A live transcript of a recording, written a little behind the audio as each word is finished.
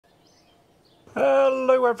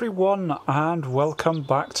Hello everyone and welcome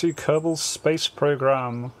back to Kerbal Space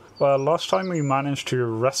Program, where last time we managed to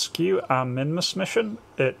rescue our Minmus mission.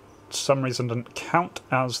 It for some reason didn't count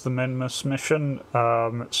as the Minmus mission.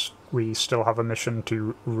 We still have a mission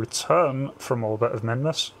to return from orbit of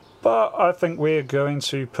Minmus. But I think we're going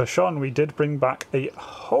to push on. We did bring back a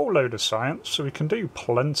whole load of science, so we can do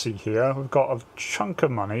plenty here. We've got a chunk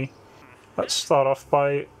of money. Let's start off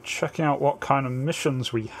by checking out what kind of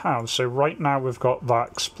missions we have. So right now we've got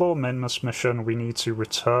that Explore Minmus mission. We need to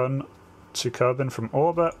return to Kerbin from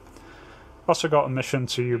orbit. Also got a mission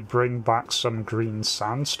to bring back some green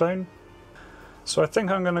sandstone. So I think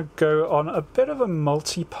I'm going to go on a bit of a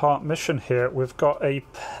multi-part mission here. We've got a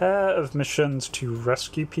pair of missions to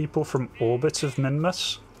rescue people from orbit of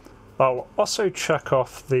Minmus. I'll also check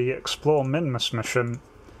off the Explore Minmus mission.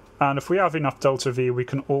 And if we have enough Delta V, we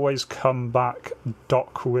can always come back,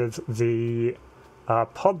 dock with the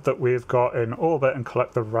pod that we've got in orbit and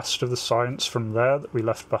collect the rest of the science from there that we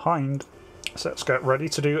left behind. So let's get ready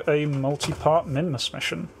to do a multi-part Minmus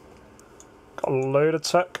mission. Got a load of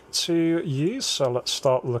tech to use, so let's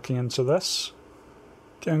start looking into this.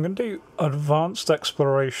 Okay, I'm going to do advanced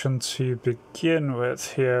exploration to begin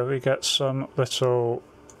with here. We get some little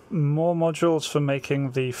more modules for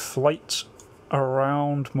making the flight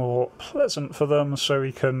around more pleasant for them, so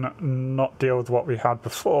we can not deal with what we had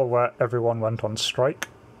before where everyone went on strike.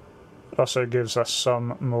 It also gives us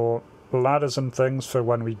some more ladders and things for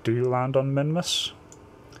when we do land on Minmus.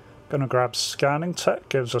 Gonna grab scanning tech,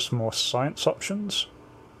 gives us more science options,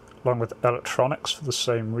 along with electronics for the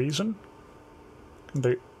same reason. Can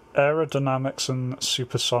do aerodynamics and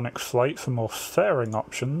supersonic flight for more fairing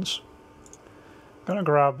options. Gonna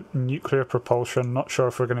grab nuclear propulsion, not sure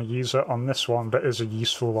if we're going to use it on this one, but it is a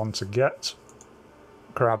useful one to get.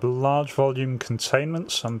 Grab large volume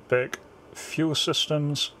containment, some big fuel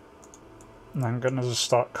systems. And I'm going to just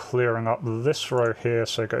start clearing up this row here,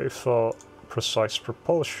 so go for precise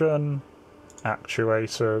propulsion,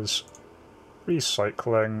 actuators,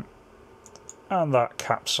 recycling, and that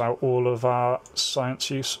caps out all of our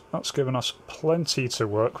science use. That's given us plenty to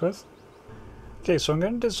work with. Okay, so I'm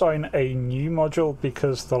going to design a new module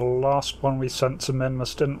because the last one we sent to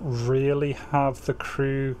Minmus didn't really have the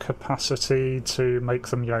crew capacity to make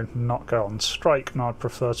them, not go on strike, and I'd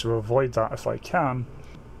prefer to avoid that if I can.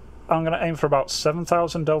 I'm going to aim for about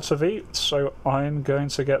 7,000 Delta V, so I'm going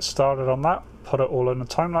to get started on that, put it all in a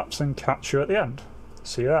time lapse, and catch you at the end.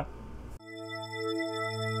 See you there.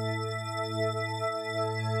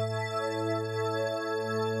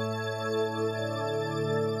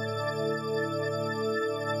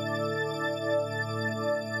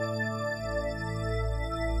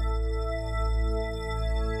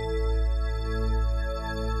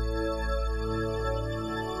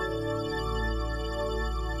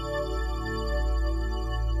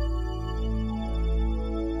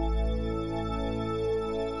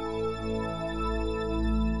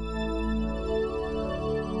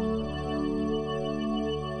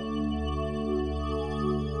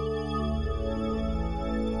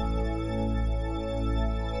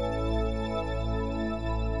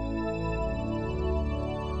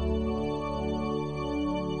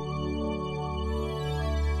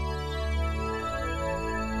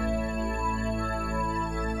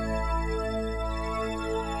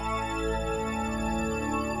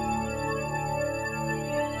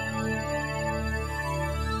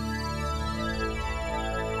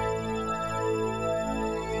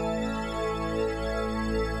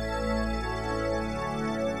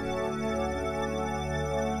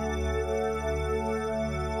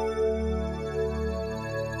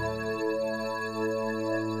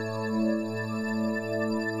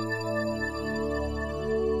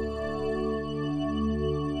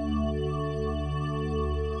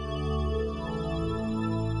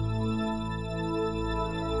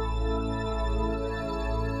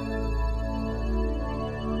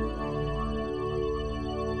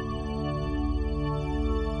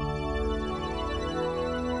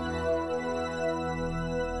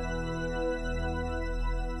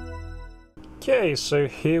 Okay, so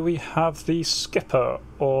here we have the Skipper,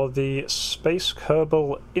 or the Space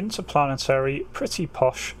Kerbal Interplanetary Pretty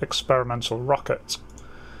Posh Experimental Rocket.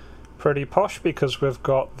 Pretty posh because we've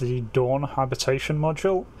got the Dawn Habitation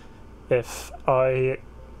module. If I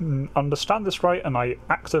understand this right and I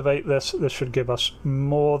activate this, this should give us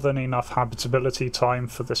more than enough habitability time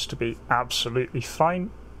for this to be absolutely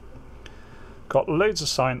fine. Got loads of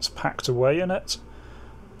science packed away in it.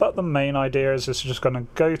 But the main idea is it's just going to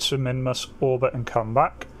go to Minmus, orbit and come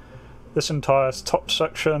back. This entire top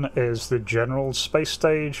section is the general space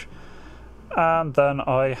stage, And then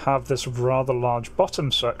I have this rather large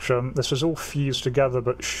bottom section. This is all fused together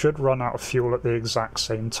but should run out of fuel at the exact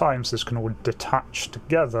same time, so this can all detach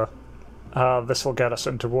together. This will get us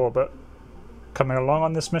into orbit. Coming along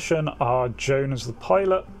on this mission are Joan as the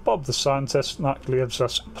pilot, Bob the scientist, and that gives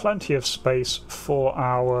us plenty of space for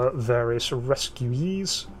our various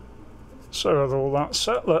rescuees. So with all that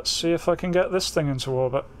set, let's see if I can get this thing into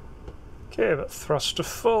orbit. Okay, but thrust to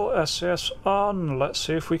full, SAS on, let's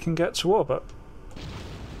see if we can get to orbit.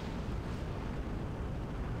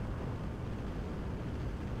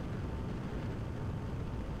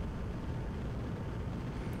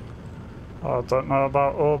 I don't know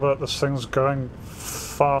about orbit, this thing's going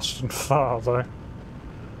fast and far though.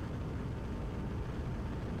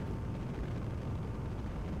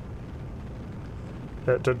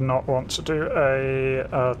 It did not want to do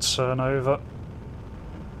a turnover.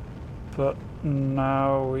 But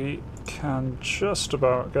now we can just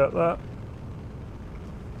about get that.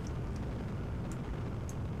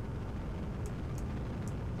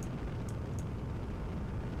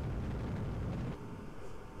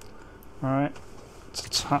 Alright, let's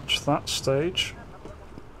attach that stage.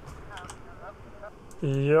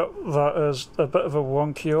 Yep, that is a bit of a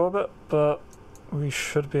wonky orbit, but we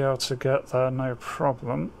should be able to get there no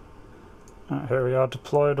problem. Here we are,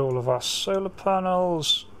 deployed all of our solar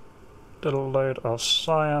panels. Little load of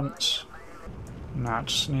science. Now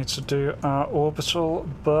just need to do our orbital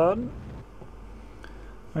burn.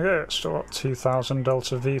 Okay, still got 2000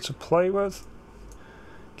 delta V to play with.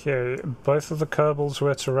 Okay, both of the Kerbals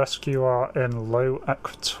we're to rescue are in low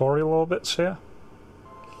equatorial orbits here.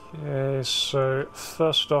 Okay, so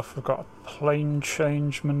first off we've got a plane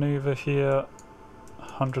change maneuver here.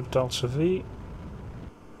 100 delta V.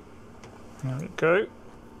 There we go.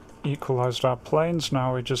 Equalised our planes,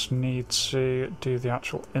 now we just need to do the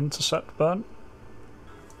actual intercept burn.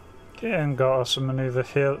 Okay, and got us a manoeuvre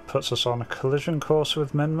here that puts us on a collision course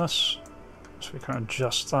with Minmus, so we can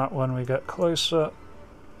adjust that when we get closer.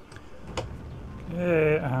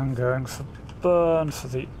 Okay, and going for burn for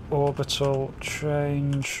the orbital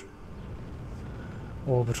change,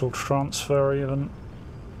 orbital transfer even.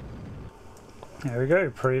 There we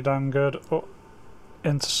go, pretty damn good.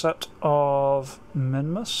 Intercept of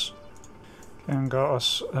Minmus, and got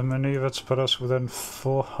us a manoeuvre to put us within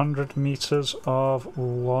 400 meters of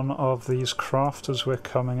one of these craft as we're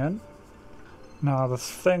coming in. Now the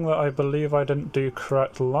thing that I believe I didn't do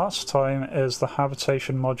correct last time is the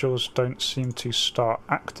habitation modules don't seem to start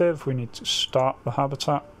active. We need to start the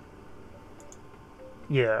habitat.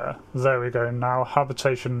 Yeah, there we go. Now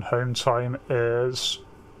habitation home time is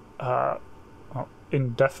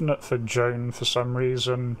indefinite for Joan for some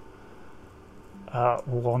reason,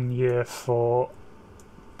 1 year for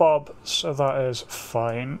Bob, so that is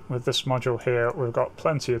fine. With this module here we've got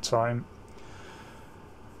plenty of time.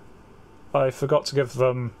 I forgot to give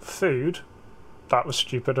them food, that was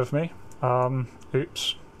stupid of me.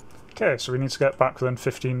 Oops. Okay, so we need to get back within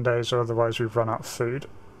 15 days or otherwise we've run out of food.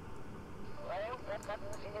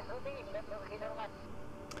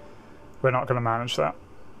 We're not going to manage that.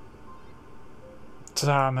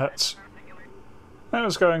 Damn it. It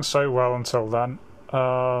was going so well until then.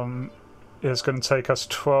 It's going to take us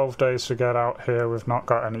 12 days to get out here. We've not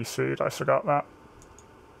got any food. I forgot that.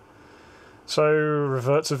 So,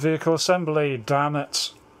 revert to vehicle assembly. Damn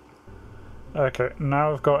it. Okay,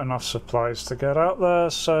 now we've got enough supplies to get out there,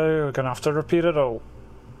 so we're going to have to repeat it all.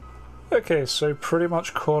 Okay, so pretty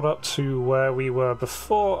much caught up to where we were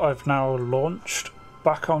before. I've now launched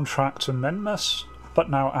back on track to Minmus, but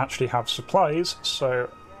now actually have supplies, so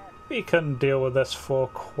we can deal with this for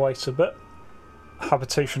quite a bit.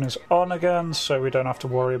 Habitation is on again, so we don't have to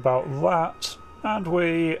worry about that. And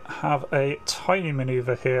we have a tiny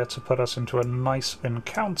manoeuvre here to put us into a nice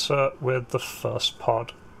encounter with the first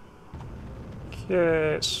pod.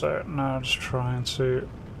 Okay, so now just trying to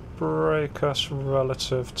brake us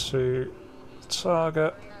relative to the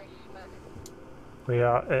target. We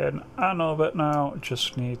are in an orbit now,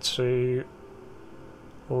 just need to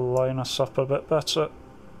line us up a bit better.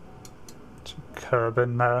 Some curb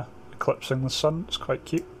in there, eclipsing the sun, it's quite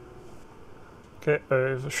cute. Okay,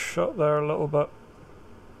 overshot there a little bit.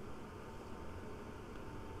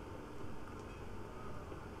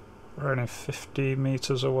 We're only 50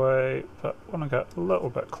 meters away, but want to get a little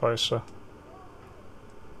bit closer.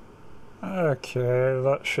 Okay,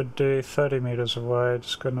 that should do 30 meters away.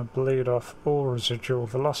 Just going to bleed off all residual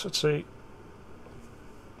velocity.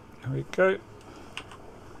 There we go.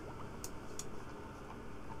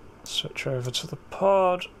 Switch over to the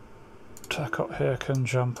pod. Tacot here can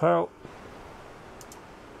jump out.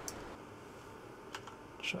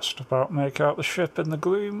 Just about make out the ship in the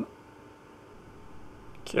gloom.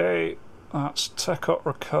 Okay, that's TechOt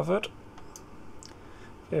recovered.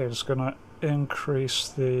 Okay, just gonna increase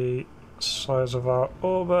the size of our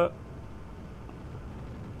orbit.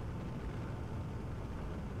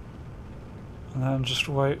 And then just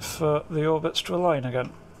wait for the orbits to align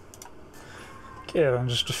again. Okay, then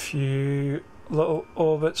just a few little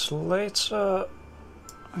orbits later,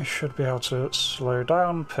 I should be able to slow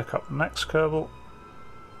down, pick up the next Kerbal.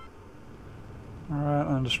 Alright,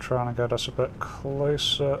 then just trying to get us a bit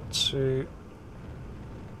closer to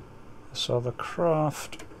this other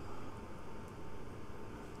craft.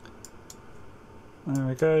 There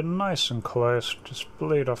we go, nice and close, just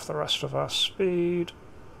bleed off the rest of our speed.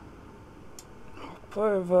 Hop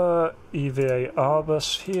over EVA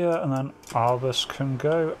Arbus here, and then Arbus can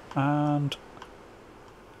go and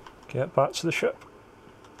get back to the ship.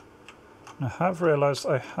 I have realised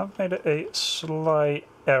I have made a slight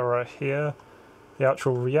error here. The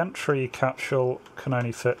actual re-entry capsule can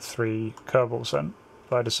only fit 3 Kerbals in,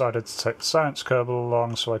 but I decided to take the science Kerbal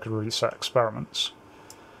along so I could reset experiments,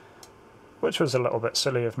 which was a little bit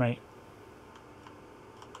silly of me.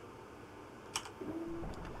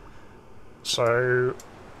 So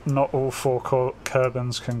not all 4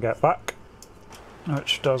 Kerbins can get back,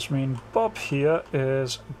 which does mean Bob here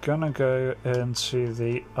is gonna go into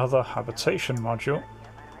the other habitation module,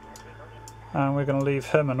 and we're gonna leave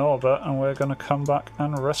him in orbit, and we're gonna come back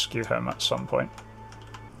and rescue him at some point.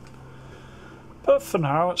 But for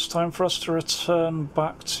now, it's time for us to return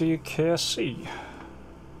back to KSC.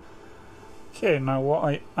 Okay, now what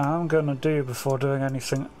I am gonna do before doing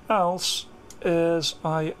anything else is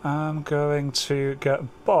I am going to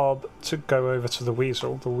get Bob to go over to the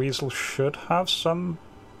Weasel. The Weasel should have some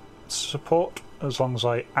support as long as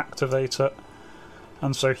I activate it,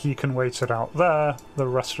 and so he can wait it out there, the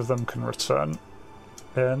rest of them can return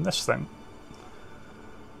in this thing.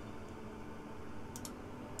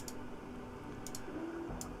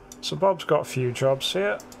 So Bob's got a few jobs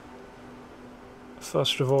here.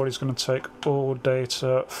 First of all, he's going to take all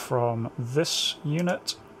data from this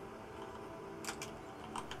unit.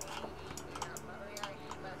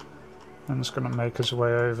 And he's going to make his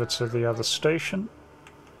way over to the other station.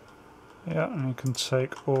 Yeah, and he can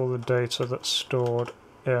take all the data that's stored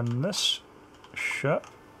in this ship.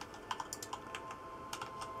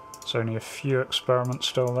 There's only a few experiments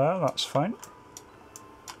still there, that's fine.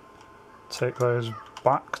 Take those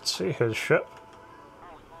back to his ship.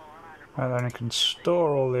 And then he can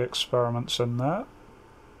store all the experiments in there.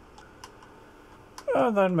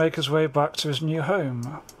 And then make his way back to his new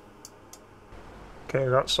home. Okay,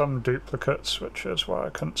 got some duplicates, which is why I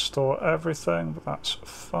couldn't store everything, but that's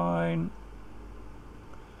fine.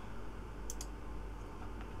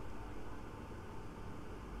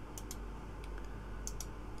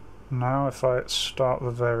 Now if I start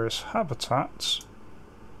the various habitats,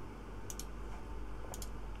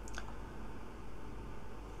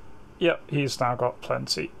 yep, he's now got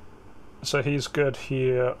plenty. So he's good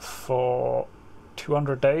here for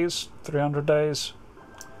 200 days, 300 days.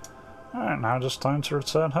 Alright, now just time to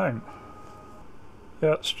return home.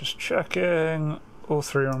 Yeah, it's just checking. All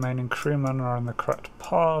 3 remaining crewmen are in the correct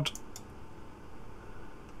pod.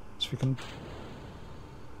 So we can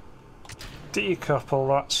decouple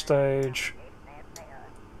that stage.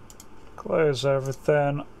 Close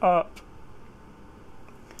everything up.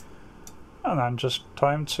 And then just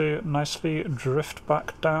time to nicely drift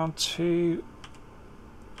back down to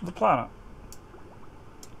the planet.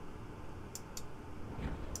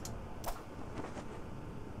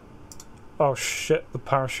 Oh shit, the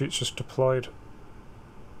parachute's just deployed.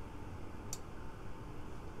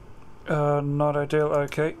 Not ideal,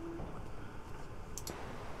 okay.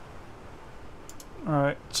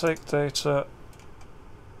 Alright, take data,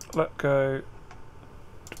 let go,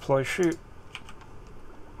 deploy shoot.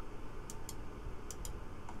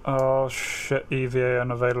 Oh shit, EVA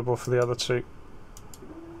unavailable for the other 2.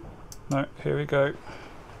 No, here we go.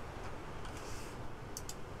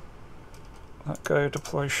 Let go,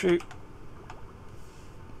 deploy shoot.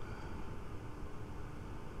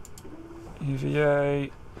 EVA.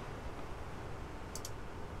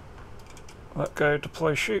 Let go,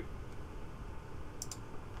 deploy shoot.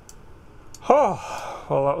 Oh,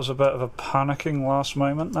 well that was a bit of a panicking last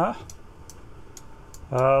moment there.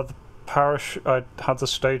 The parachute, I had the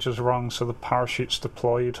stages wrong, so the parachute's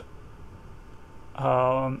deployed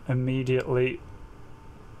immediately,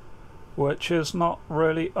 which is not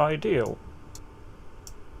really ideal.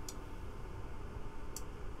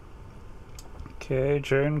 Okay,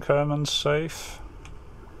 June Kerman's safe.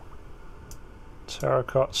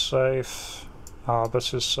 Terracot's safe.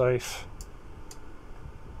 Arbus is safe.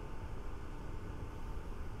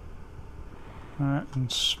 Alright,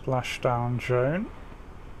 and splash down Joan.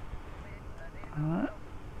 Alright.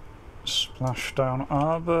 Splash down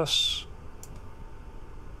Arbus.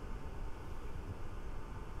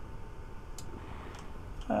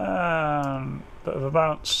 And bit of a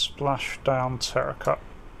bounce, splash down Terracut.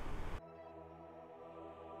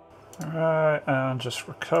 Alright, and just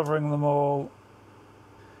recovering them all.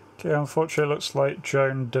 Okay, unfortunately it looks like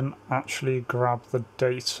Joan didn't actually grab the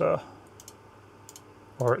data.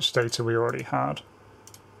 Or it's data we already had.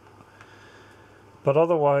 But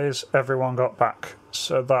otherwise, everyone got back,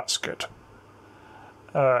 so that's good.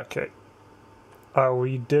 Okay.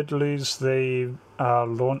 We did lose the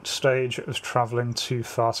launch stage. It was travelling too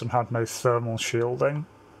fast and had no thermal shielding.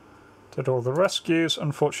 Did all the rescues.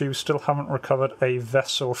 Unfortunately, we still haven't recovered a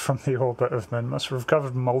vessel from the orbit of Minmus. We've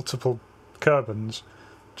recovered multiple Kerbals,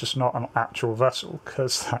 just not an actual vessel,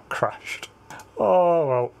 because that crashed. Oh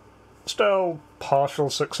well. Still partial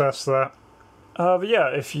success there. But yeah,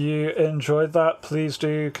 if you enjoyed that, please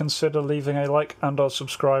do consider leaving a like and or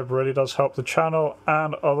subscribe. Really does help the channel.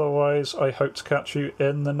 And otherwise, I hope to catch you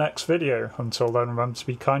in the next video. Until then, remember to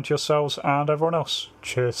be kind to yourselves and everyone else.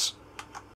 Cheers.